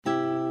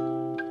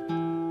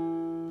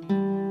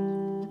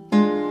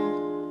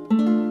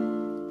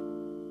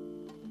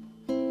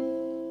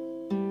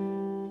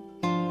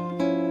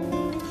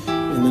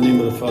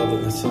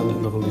Father, the Son,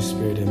 and the Holy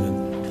Spirit.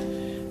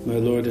 Amen. My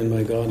Lord and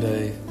my God,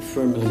 I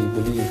firmly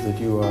believe that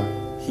you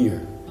are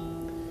here,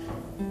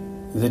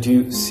 that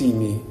you see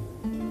me,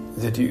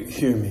 that you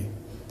hear me.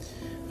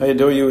 I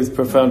adore you with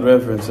profound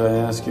reverence. I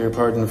ask your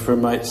pardon for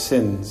my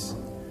sins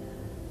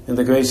and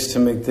the grace to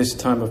make this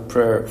time of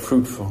prayer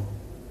fruitful.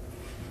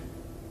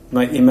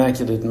 My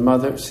Immaculate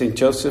Mother, Saint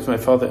Joseph, my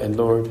Father and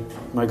Lord,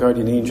 my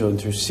guardian angel,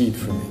 intercede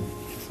for me.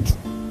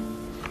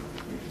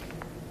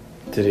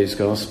 Today's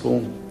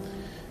Gospel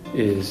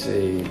is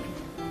a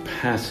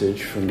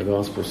passage from the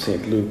Gospel of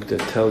St. Luke that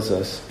tells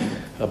us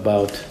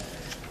about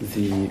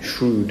the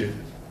shrewd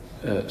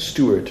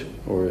steward,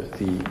 or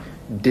the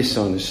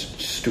dishonest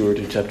steward,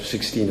 in chapter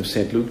 16 of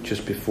St. Luke,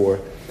 just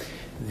before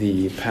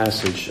the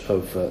passage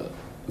of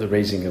the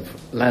raising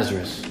of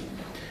Lazarus,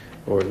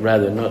 or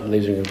rather not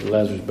raising of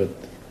Lazarus, but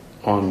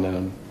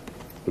on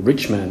the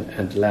rich man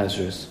and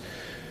Lazarus.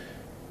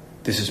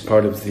 This is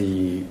part of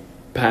the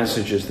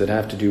passages that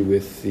have to do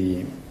with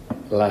the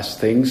last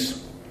things.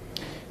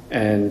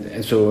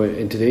 And so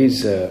in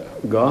today's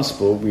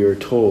gospel, we are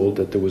told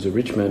that there was a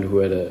rich man who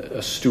had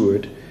a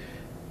steward,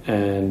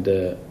 and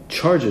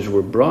charges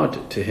were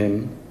brought to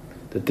him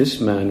that this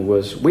man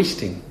was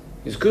wasting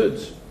his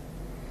goods.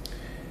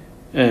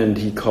 And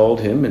he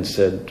called him and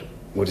said,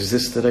 "What is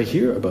this that I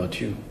hear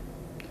about you?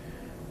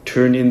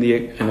 Turn in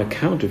an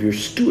account of your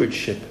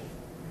stewardship,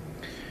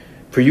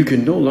 for you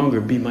can no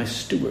longer be my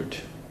steward."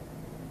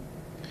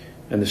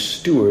 And the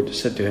steward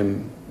said to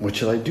him, "What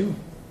shall I do,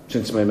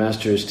 since my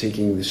master is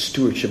taking the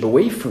stewardship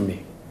away from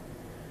me?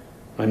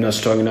 I'm not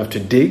strong enough to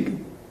dig.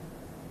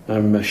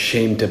 I'm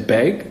ashamed to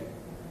beg.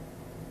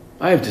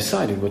 I have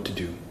decided what to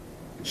do,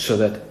 so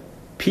that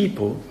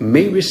people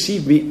may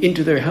receive me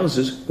into their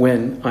houses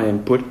when I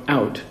am put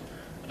out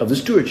of the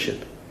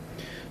stewardship."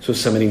 So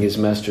summoning his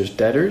master's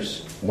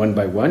debtors, one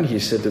by one, he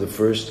said to the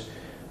first,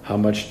 "How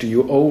much do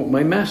you owe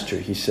my master?"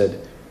 He said,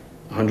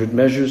 100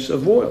 measures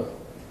of oil.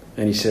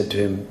 And he said to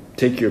him,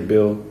 "Take your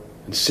bill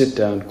and sit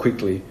down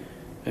quickly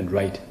and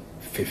write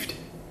 50.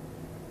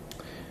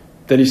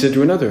 Then he said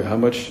to another, "How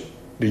much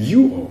do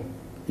you owe?"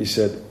 He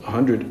said,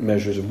 100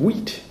 measures of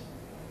wheat.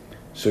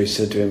 So he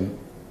said to him,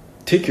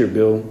 "Take your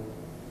bill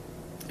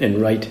and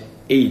write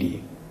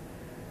 80.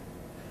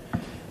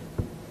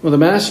 Well, the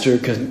master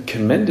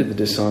commended the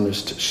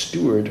dishonest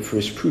steward for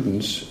his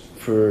prudence,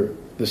 for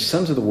the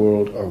sons of the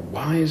world are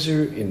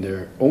wiser in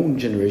their own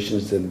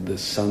generations than the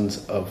sons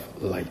of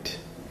light.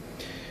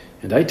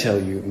 And I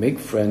tell you, make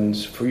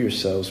friends for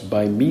yourselves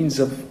by means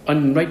of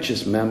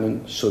unrighteous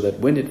mammon, so that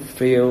when it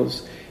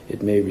fails,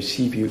 it may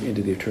receive you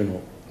into the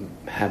eternal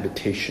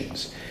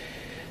habitations."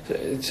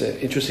 It's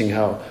interesting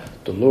how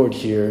the Lord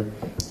here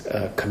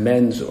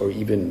commends, or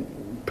even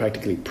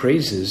practically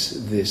praises,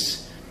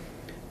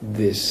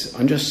 this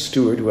unjust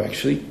steward who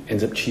actually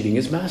ends up cheating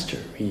his master.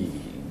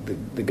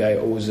 The guy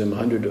owes him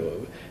 100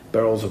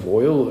 barrels of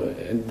oil,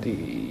 and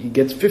he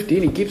gets 50,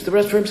 and he keeps the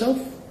rest for himself.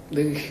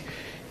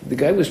 The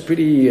guy was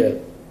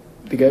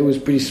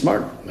pretty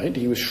smart, right?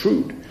 He was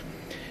shrewd,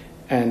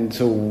 and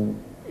so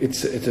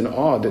it's an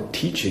odd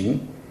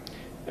teaching,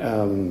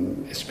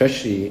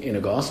 especially in a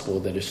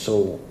gospel that is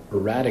so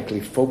radically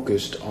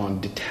focused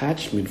on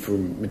detachment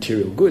from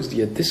material goods.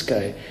 Yet this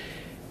guy,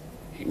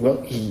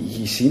 well,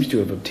 he seems to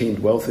have obtained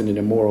wealth in an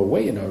immoral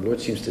way, and our Lord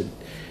seems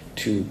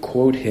to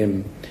quote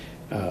him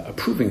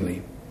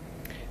approvingly,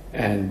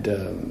 and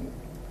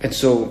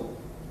so.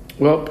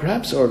 Well,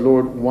 perhaps our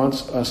Lord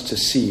wants us to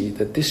see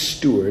that this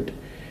steward,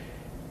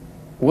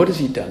 what has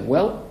he done?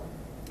 Well,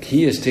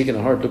 he has taken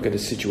a hard look at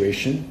his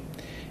situation.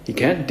 He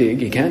can't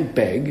dig, he can't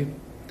beg.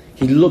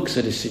 He looks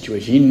at his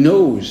situation. He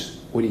knows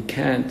what he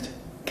can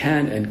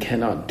and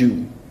cannot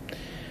do.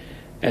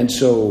 And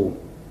so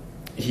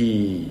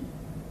he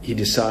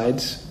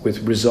decides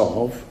with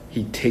resolve,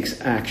 he takes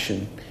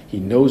action. He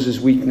knows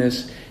his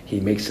weakness, he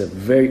makes a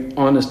very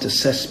honest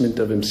assessment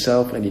of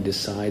himself, and he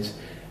decides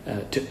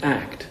to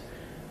act.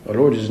 Our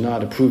Lord is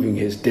not approving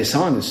his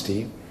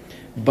dishonesty,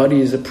 but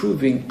he is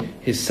approving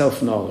his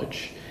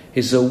self-knowledge,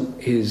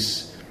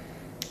 his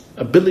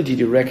ability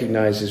to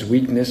recognize his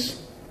weakness.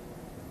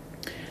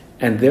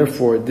 And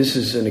therefore, this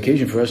is an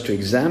occasion for us to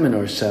examine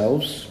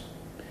ourselves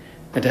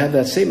and to have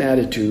that same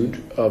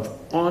attitude of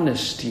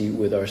honesty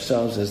with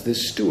ourselves as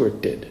this steward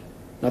did.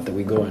 Not that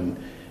we go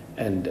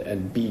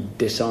and be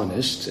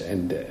dishonest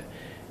and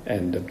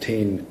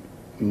obtain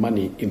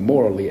money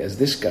immorally as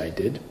this guy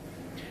did,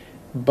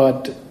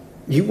 but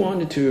he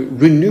wanted to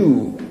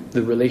renew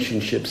the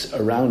relationships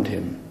around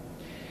him.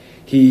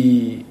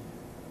 It's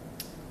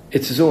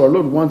as though our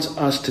Lord wants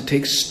us to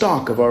take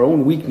stock of our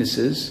own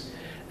weaknesses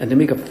and to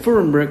make a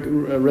firm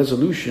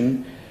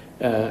resolution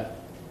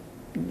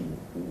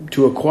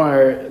to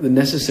acquire the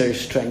necessary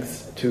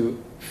strength to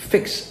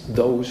fix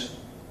those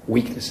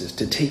weaknesses,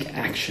 to take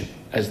action,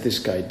 as this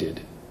guy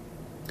did.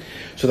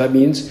 So that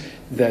means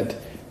that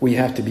we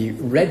have to be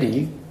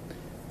ready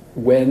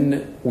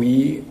when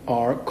we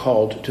are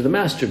called to the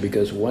Master,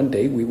 because one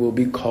day we will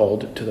be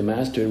called to the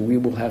Master and we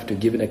will have to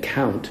give an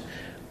account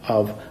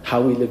of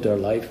how we lived our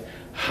life,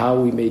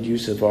 how we made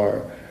use of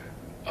our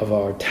of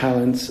our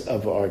talents,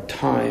 of our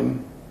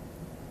time.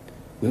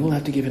 We will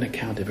have to give an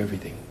account of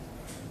everything.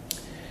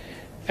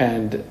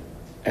 And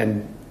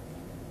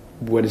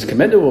what is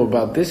commendable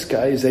about this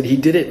guy is that he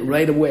did it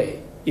right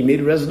away. He made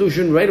a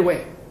resolution right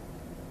away.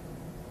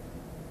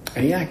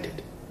 And he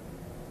acted.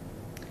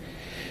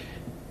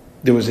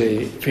 There was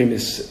a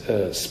famous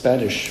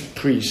Spanish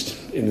priest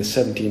in the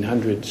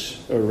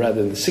 1700s, or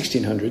rather in the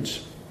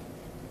 1600s,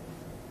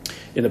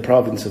 in the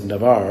province of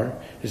Navarre.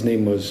 His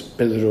name was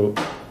Pedro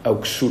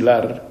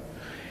Auxular.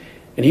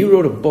 And he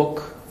wrote a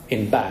book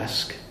in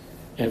Basque,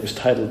 and it was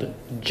titled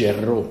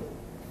Gerro,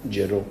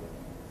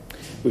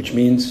 which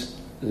means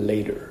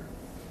later,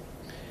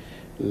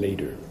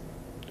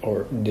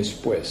 or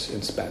después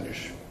in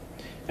Spanish.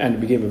 And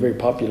it became a very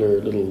popular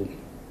little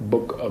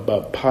book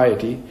about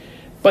piety,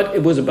 but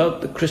it was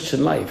about the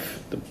Christian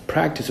life, the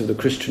practice of the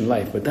Christian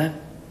life, but that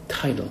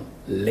title,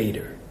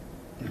 later.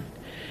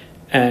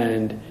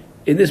 And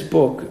in this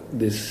book,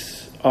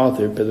 this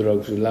author, Pedro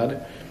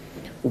Auxular,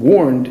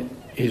 warned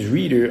his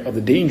reader of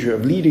the danger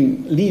of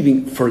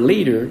leaving for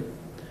later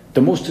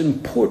the most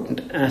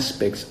important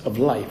aspects of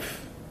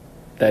life.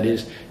 That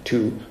is,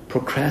 to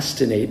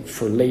procrastinate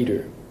for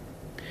later.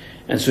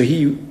 And so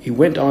he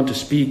went on to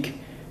speak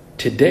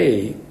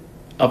today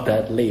of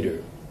that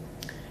later.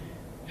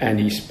 And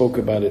he spoke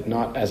about it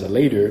not as a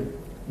later,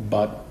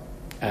 but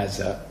as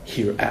a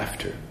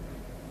hereafter.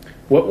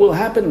 What will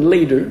happen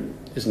later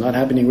is not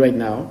happening right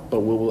now,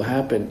 but what will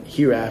happen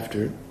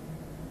hereafter,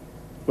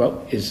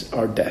 well, is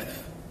our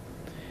death.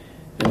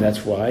 And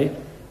that's why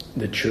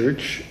the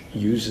church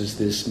uses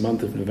this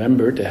month of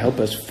November to help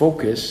us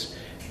focus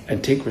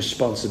and take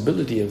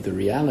responsibility of the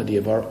reality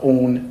of our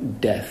own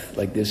death,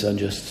 like this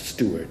unjust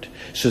steward,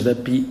 so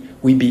that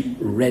we be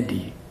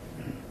ready.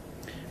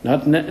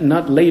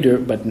 Not later,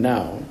 but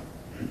now.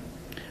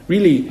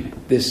 Really,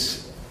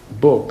 this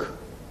book,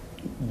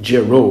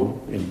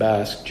 Gerro, in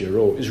Basque,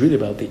 Gerro, is really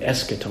about the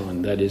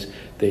eschaton, that is,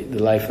 the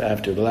life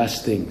after, the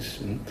last things,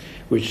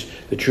 which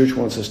the church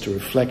wants us to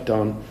reflect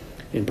on,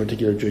 in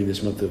particular during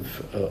this month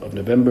of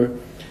November.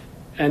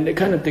 And to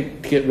kind of to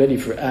get ready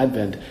for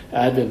Advent.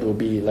 Advent will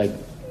be like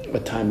a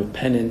time of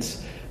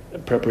penance, a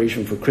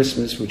preparation for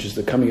Christmas, which is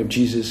the coming of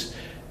Jesus,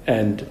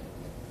 and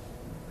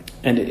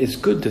it's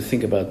good to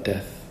think about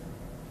death.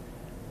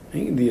 I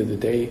think the other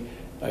day,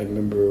 I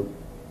remember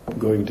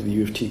going to the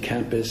U of T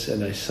campus,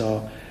 and I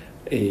saw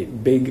a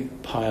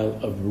big pile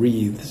of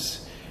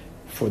wreaths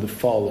for the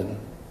fallen.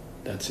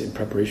 That's in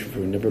preparation for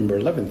November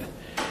 11th,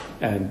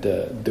 and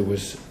there were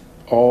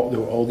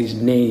all these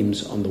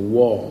names on the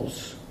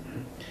walls,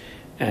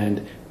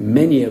 and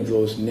many of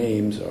those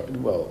names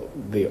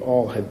they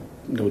all had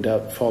no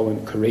doubt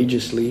fallen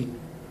courageously,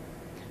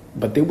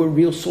 but they were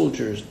real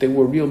soldiers, they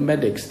were real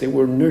medics, they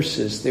were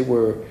nurses, they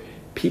were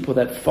people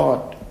that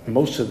fought,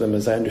 most of them,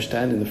 as I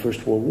understand, in the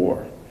First World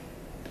War.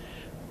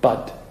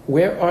 But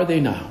where are they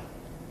now?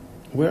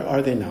 Where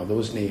are they now,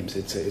 those names?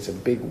 It's a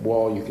big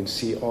wall, you can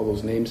see all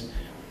those names.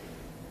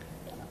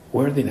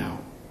 Where are they now?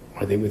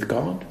 Are they with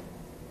God?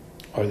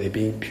 Are they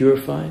being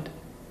purified?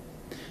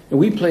 And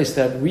we place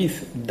that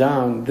wreath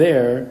down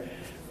there.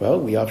 Well,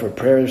 we offer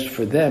prayers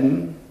for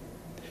them,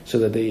 so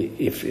that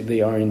if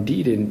they are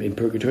indeed in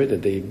purgatory,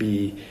 that they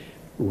be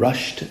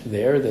rushed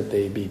there, that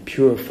they be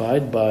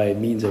purified by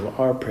means of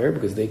our prayer,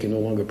 because they can no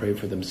longer pray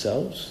for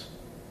themselves.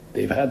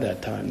 They've had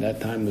that time. That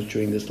time was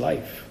during this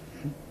life.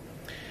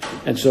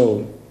 And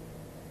so,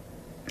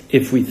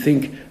 if we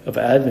think of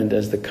Advent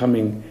as the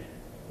coming,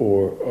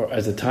 or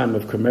as a time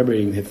of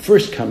commemorating His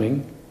first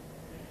coming,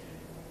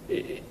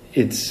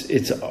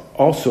 it's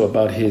also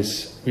about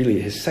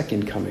His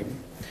second coming.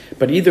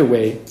 But either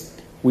way,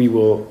 we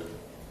will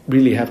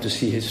really have to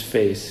see His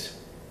face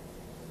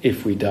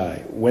if we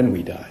die, when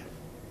we die.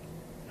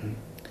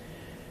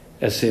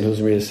 As St.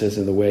 Josemaria says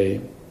in The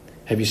Way,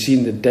 have you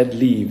seen the dead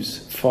leaves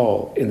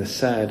fall in the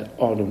sad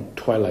autumn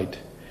twilight?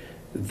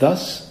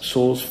 Thus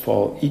souls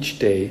fall each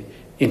day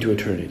into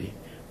eternity.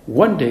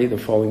 One day the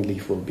falling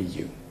leaf will be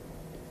you.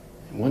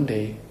 And one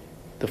day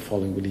the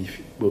falling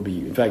leaf will be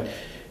you. In fact,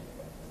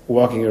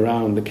 walking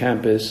around the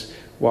campus,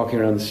 walking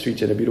around the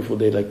streets on a beautiful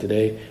day like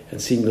today, and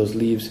seeing those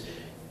leaves,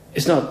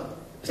 it's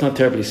not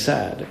terribly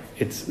sad.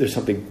 There's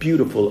something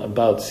beautiful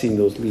about seeing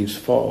those leaves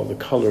fall, the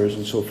colors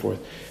and so forth.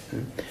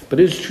 But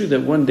it's true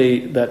that one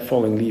day that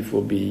falling leaf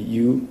will be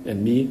you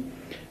and me,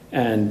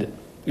 and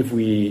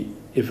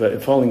if a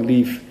falling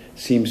leaf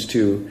seems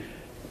to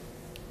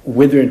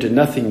wither into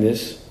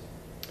nothingness,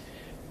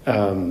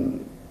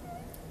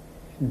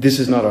 this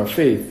is not our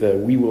faith.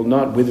 We will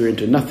not wither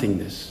into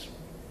nothingness.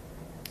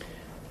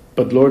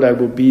 But Lord, I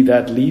will be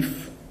that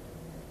leaf,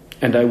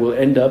 and I will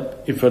end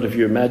up in front of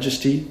your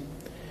majesty,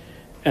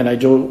 and I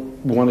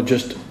don't want to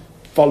just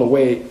fall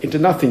away into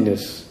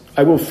nothingness.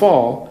 I will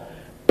fall,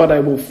 but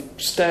I will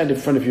stand in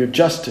front of your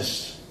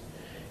justice,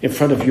 in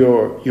front of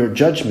your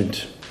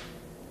judgment.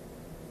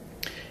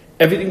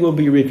 Everything will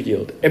be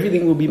revealed.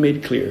 Everything will be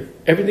made clear.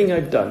 Everything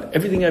I've done,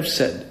 everything I've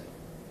said.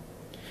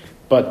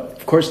 But,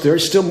 of course, there are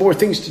still more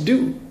things to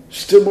do,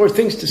 still more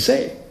things to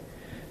say,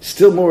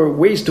 still more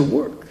ways to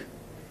work.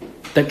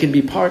 that can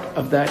be part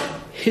of that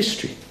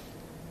history.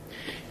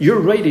 You're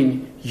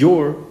writing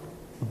your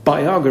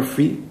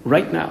biography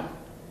right now.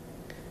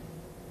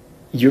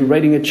 You're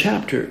writing a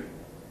chapter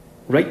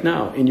right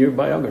now in your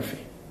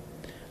biography.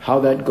 How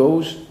that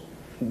goes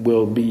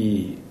will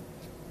be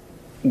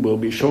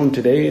shown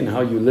today, and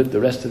how you live the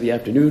rest of the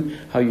afternoon,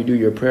 how you do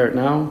your prayer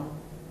now.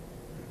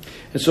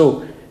 And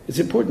so it's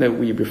important that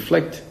we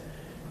reflect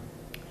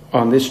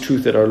on this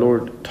truth that our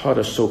Lord taught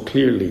us so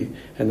clearly,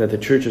 and that the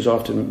church has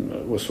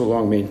often was so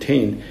long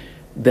maintained,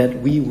 that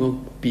we will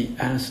be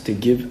asked to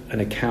give an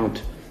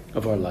account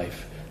of our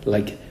life,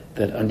 like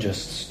that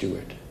unjust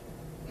steward.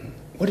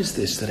 What is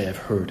this that I have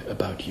heard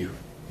about you?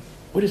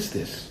 What is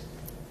this?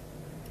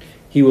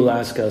 He will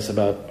ask us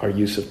about our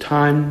use of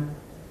time,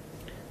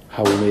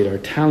 how we made our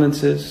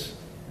talents,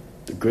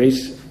 the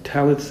grace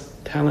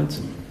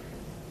talents,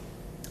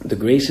 the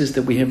graces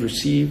that we have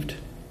received.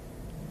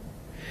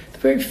 The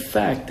very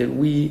fact that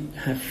we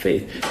have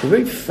faith, the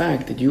very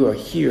fact that you are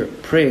here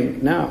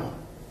praying now,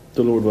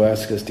 the Lord will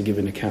ask us to give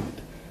an account.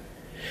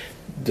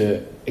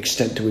 The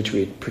extent to which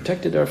we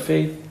protected our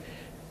faith,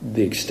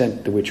 the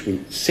extent to which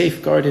we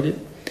safeguarded it,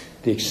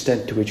 the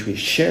extent to which we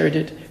shared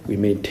it, we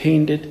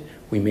maintained it,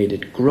 we made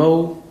it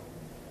grow.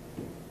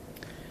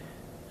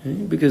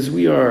 Because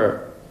we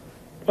are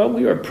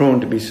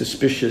prone to be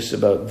suspicious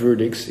about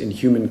verdicts in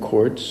human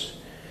courts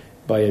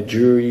by a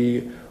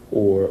jury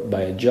or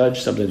by a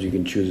judge. Sometimes you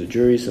can choose a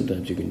jury,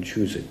 sometimes you can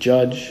choose a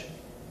judge.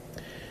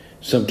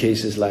 Some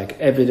cases lack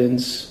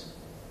evidence.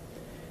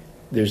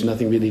 There's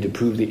nothing really to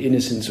prove the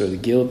innocence or the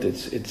guilt.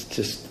 It's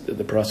just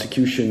the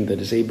prosecution that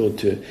is able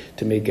to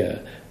make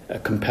a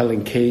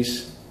compelling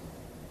case.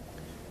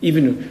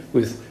 Even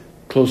with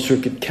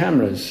closed-circuit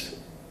cameras,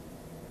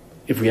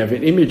 if we have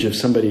an image of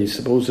somebody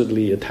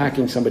supposedly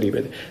attacking somebody,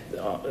 but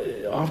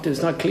often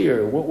it's not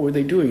clear what were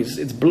they doing.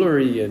 It's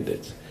blurry,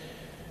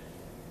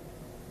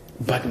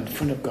 but in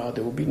front of God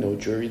there will be no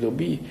jury. There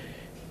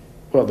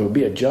will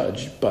be a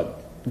judge,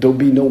 but there will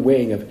be no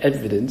weighing of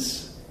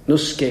evidence, no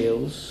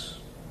scales,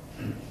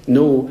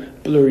 no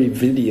blurry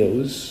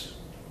videos.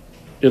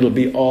 It'll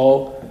be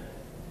all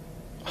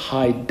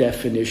high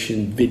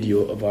definition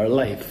video of our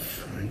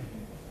life. Right?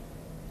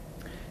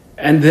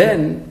 And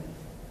then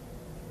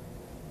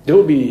there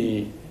will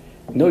be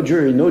no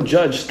jury, no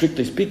judge,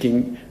 strictly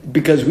speaking,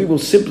 because we will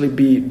simply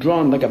be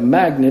drawn like a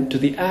magnet to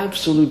the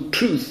absolute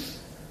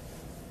truth,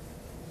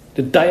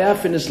 the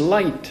diaphanous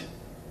light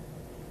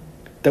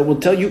that will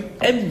tell you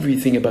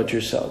everything about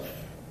yourself.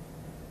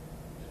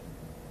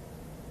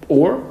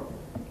 Or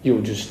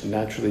you'll just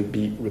naturally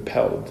be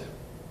repelled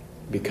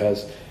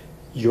because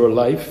your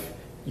life,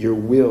 your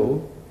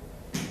will,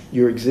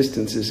 your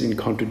existence is in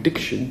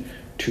contradiction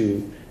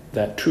to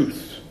that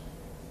truth.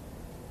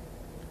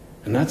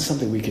 And that's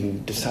something we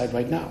can decide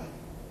right now.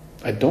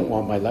 I don't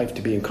want my life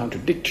to be in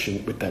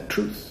contradiction with that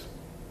truth.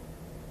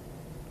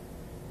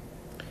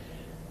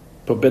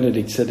 Pope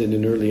Benedict said in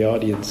an early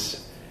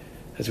audience,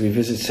 as we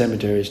visit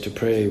cemeteries to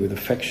pray with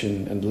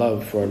affection and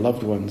love for our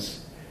loved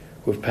ones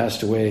who have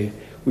passed away,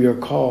 we are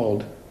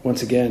called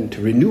once again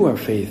to renew our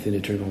faith in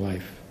eternal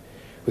life,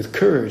 with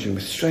courage and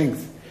with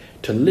strength,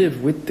 to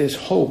live with this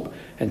hope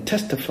and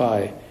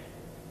testify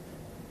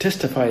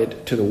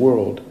it to the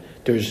world.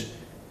 There's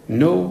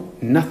no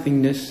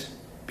nothingness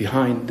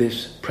behind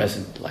this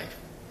present life.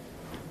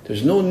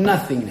 There's no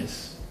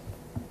nothingness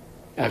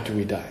after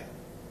we die.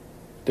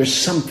 There's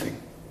something.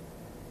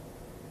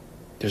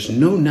 There's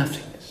no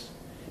nothingness.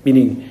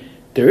 Meaning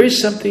there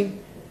is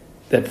something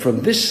that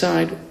from this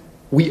side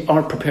we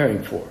are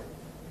preparing for.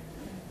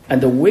 And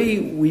the way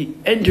we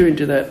enter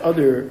into that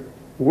other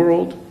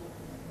world,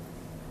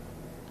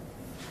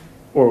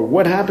 or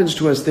what happens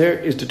to us there,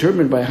 is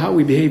determined by how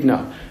we behave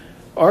now.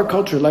 Our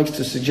culture likes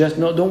to suggest,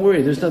 no, don't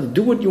worry, there's nothing.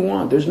 Do what you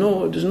want. There's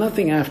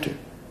nothing after.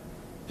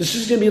 This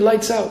is going to be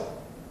lights out.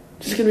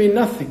 This is going to be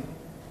nothing.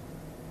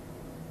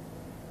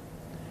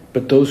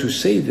 But those who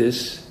say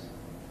this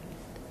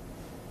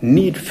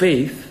need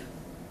faith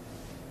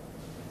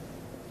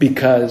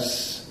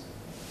because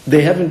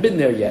they haven't been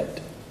there yet.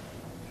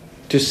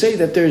 To say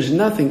that there's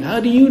nothing, how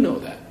do you know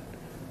that?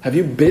 Have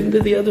you been to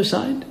the other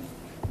side?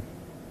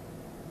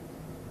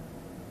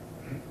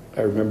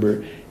 I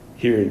remember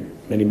hearing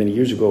many, many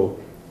years ago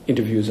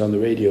interviews on the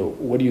radio.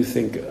 What do you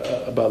think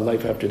about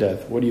life after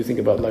death? What do you think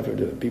about life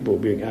after death? People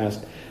being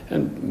asked,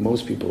 and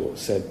most people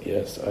said,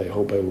 yes, I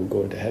hope I will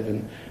go into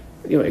heaven.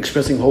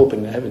 Expressing hope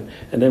in heaven.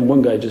 And then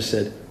one guy just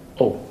said,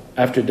 oh,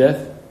 after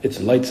death,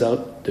 it's lights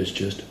out. There's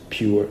just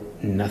pure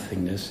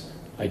nothingness.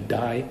 I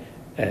die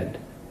and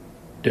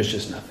there's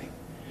just nothing.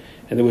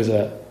 And there was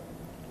a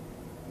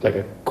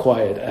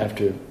quiet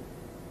after,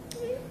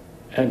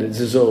 and it's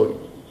as though,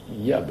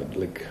 yeah,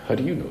 but how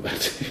do you know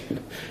that?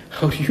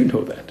 How do you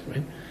know that,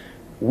 right?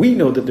 We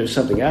know that there's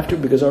something after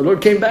because our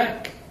Lord came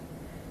back.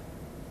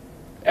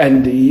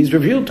 And He's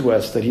revealed to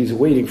us that He's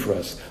waiting for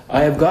us.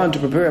 I have gone to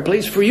prepare a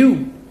place for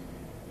you.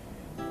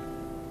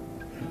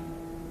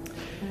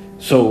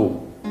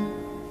 So,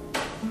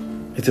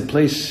 it's a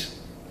place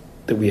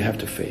that we have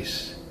to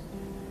face.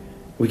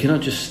 We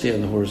cannot just stay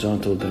on the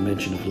horizontal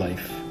dimension of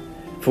life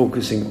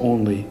focusing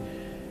only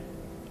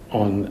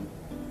on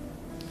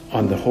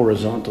the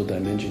horizontal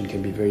dimension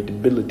can be very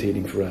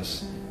debilitating for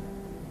us.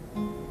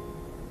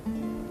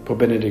 Pope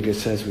Benedict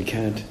says we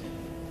can't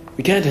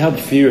help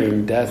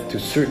fearing death to a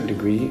certain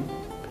degree,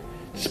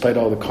 despite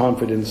all the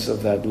confidence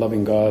of that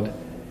loving God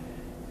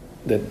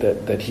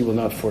that He will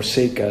not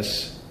forsake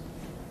us.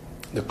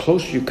 The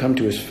closer you come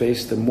to His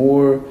face, the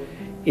more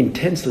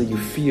intensely you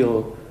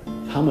feel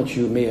how much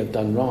you may have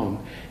done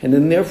wrong, and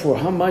then therefore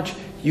how much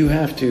you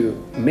have to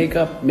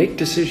make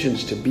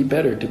decisions to be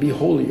better, to be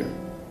holier.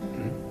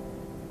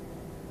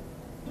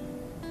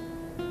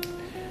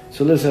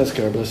 So let's ask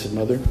our Blessed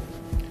Mother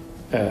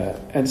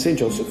and Saint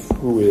Joseph,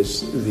 who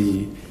is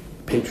the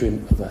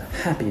patron of a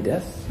happy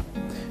death,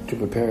 to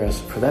prepare us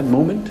for that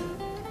moment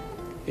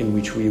in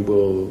which we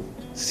will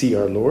see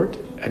our Lord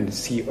and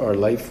see our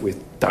life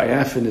with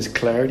diaphanous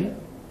clarity.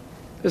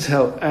 Let's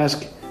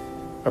ask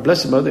our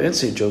Blessed Mother and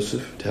Saint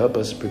Joseph to help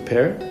us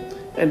prepare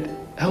and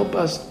help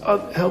us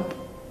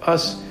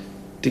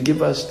to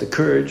give us the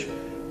courage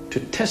to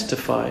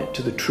testify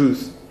to the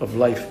truth of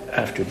life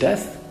after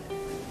death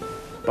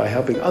by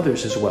helping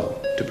others as well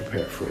to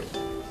prepare for it.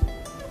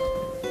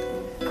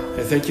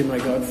 I thank you, my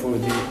God, for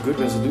the good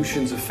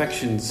resolutions,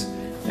 affections,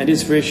 and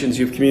inspirations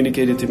you've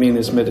communicated to me in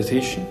this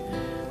meditation.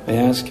 I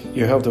ask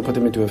your help to put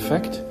them into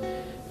effect.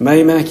 My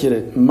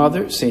Immaculate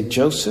Mother, Saint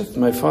Joseph,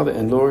 my Father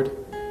and Lord,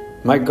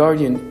 my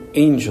guardian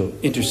angel,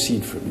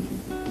 intercede for me.